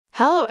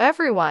Hello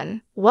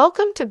everyone,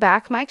 welcome to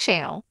back my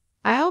channel.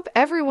 I hope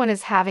everyone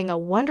is having a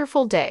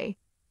wonderful day.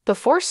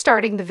 Before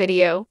starting the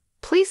video,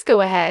 please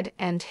go ahead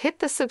and hit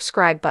the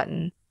subscribe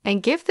button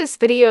and give this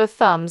video a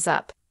thumbs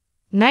up.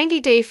 90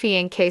 Day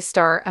Fiancé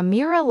star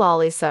Amira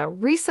Lollysa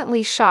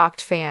recently shocked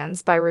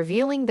fans by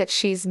revealing that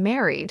she's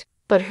married,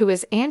 but who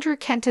is Andrew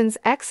Kenton's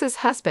ex's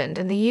husband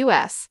in the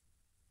US.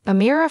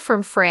 Amira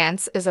from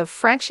France is of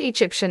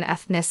French-Egyptian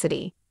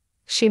ethnicity.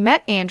 She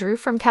met Andrew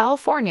from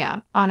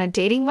California on a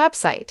dating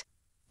website.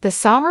 The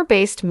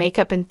summer-based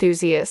makeup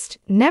enthusiast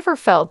never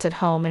felt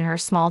at home in her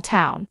small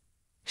town.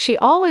 She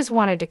always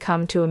wanted to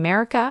come to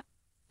America.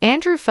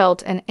 Andrew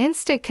felt an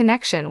instant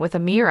connection with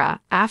Amira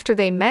after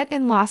they met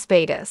in Las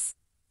Vegas.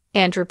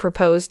 Andrew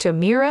proposed to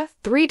Amira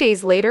 3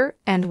 days later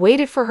and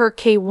waited for her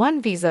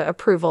K-1 visa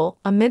approval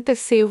amid the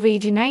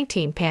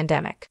COVID-19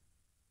 pandemic.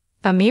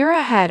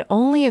 Amira had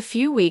only a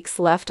few weeks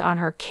left on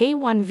her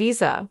K-1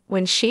 visa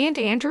when she and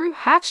Andrew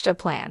hatched a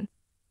plan.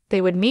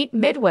 They would meet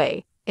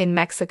midway in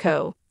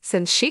Mexico,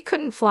 since she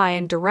couldn't fly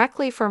in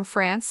directly from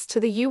France to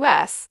the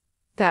US.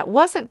 That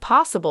wasn't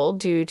possible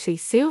due to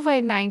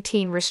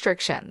COVID-19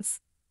 restrictions.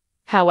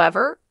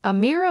 However,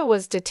 Amira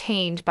was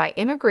detained by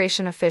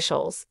immigration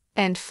officials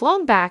and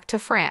flown back to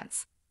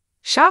France.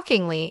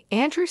 Shockingly,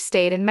 Andrew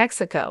stayed in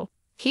Mexico.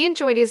 He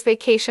enjoyed his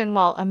vacation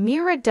while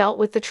Amira dealt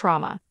with the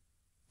trauma.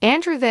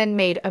 Andrew then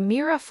made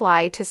Amira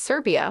fly to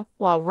Serbia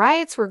while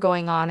riots were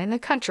going on in the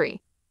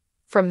country.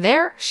 From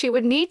there, she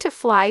would need to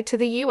fly to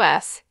the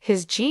US.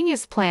 His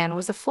genius plan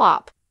was a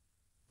flop.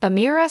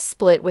 Amira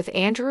split with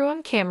Andrew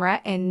on camera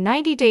in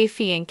 90 Day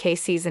Fiancé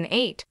Season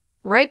 8,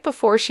 right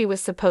before she was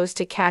supposed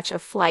to catch a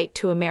flight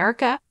to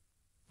America.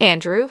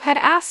 Andrew had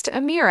asked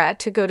Amira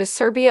to go to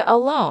Serbia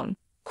alone,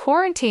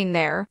 quarantine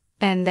there,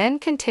 and then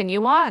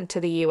continue on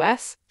to the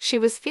US. She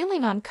was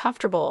feeling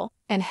uncomfortable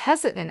and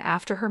hesitant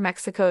after her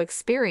Mexico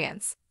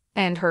experience,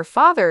 and her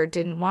father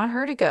didn't want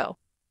her to go.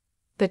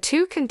 The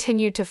two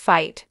continued to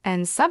fight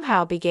and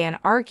somehow began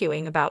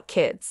arguing about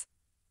kids.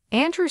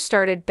 Andrew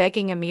started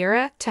begging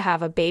Amira to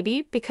have a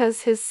baby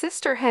because his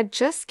sister had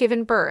just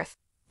given birth,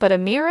 but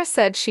Amira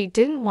said she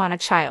didn't want a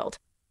child.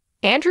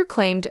 Andrew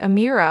claimed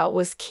Amira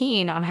was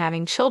keen on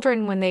having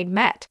children when they'd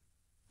met.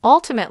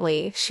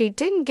 Ultimately, she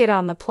didn't get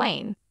on the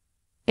plane.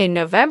 In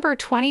November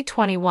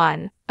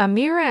 2021,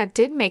 Amira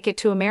did make it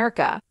to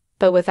America,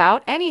 but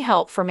without any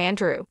help from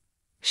Andrew.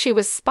 She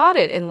was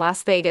spotted in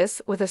Las Vegas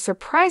with a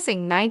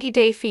surprising 90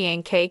 Day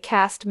Fiancé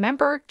cast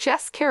member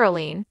Jess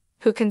Caroline,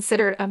 who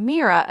considered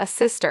Amira a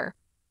sister.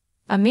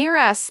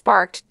 Amira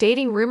sparked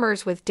dating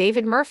rumors with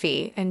David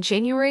Murphy in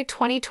January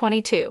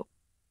 2022.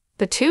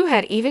 The two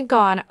had even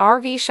gone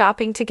RV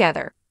shopping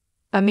together.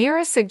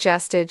 Amira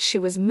suggested she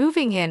was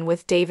moving in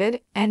with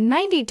David, and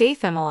 90 Day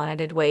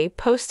Fiancé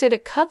posted a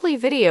cuddly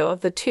video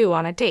of the two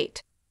on a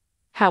date.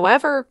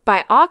 However,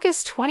 by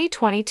August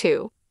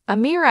 2022,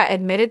 Amira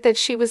admitted that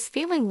she was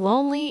feeling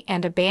lonely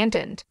and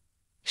abandoned.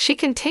 She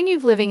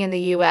continued living in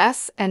the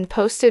US and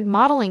posted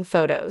modeling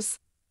photos.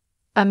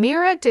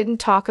 Amira didn't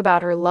talk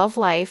about her love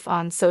life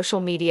on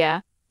social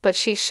media, but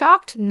she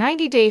shocked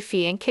 90 Day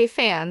Fiancé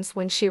fans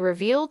when she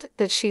revealed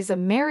that she's a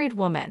married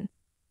woman.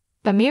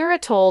 Amira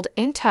told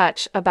In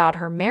Touch about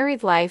her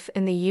married life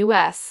in the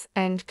US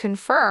and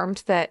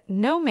confirmed that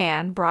no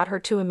man brought her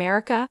to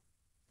America.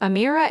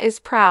 Amira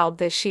is proud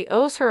that she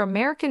owes her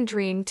American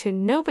dream to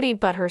nobody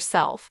but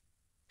herself.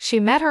 She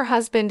met her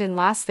husband in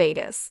Las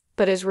Vegas,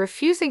 but is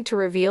refusing to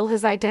reveal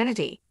his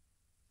identity.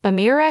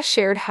 Amira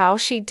shared how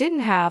she didn't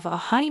have a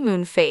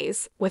honeymoon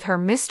phase with her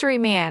mystery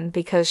man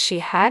because she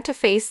had to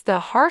face the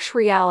harsh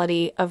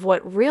reality of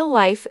what real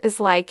life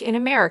is like in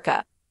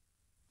America.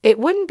 It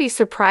wouldn't be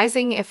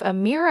surprising if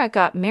Amira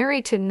got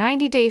married to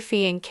 90 Day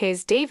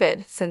Fiancé's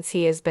David, since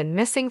he has been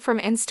missing from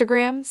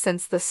Instagram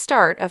since the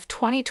start of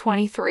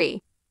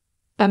 2023.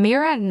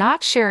 Amira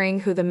not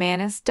sharing who the man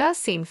is does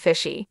seem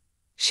fishy.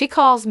 She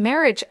calls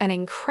marriage an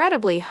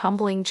incredibly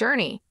humbling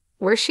journey,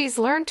 where she's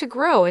learned to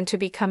grow into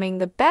becoming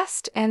the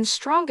best and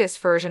strongest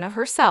version of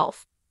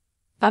herself.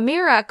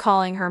 Amira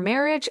calling her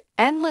marriage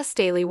endless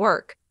daily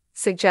work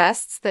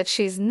suggests that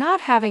she's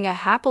not having a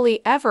happily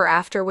ever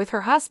after with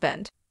her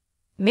husband.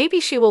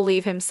 Maybe she will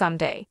leave him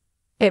someday.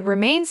 It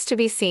remains to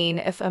be seen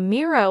if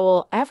Amira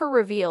will ever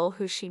reveal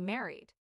who she married.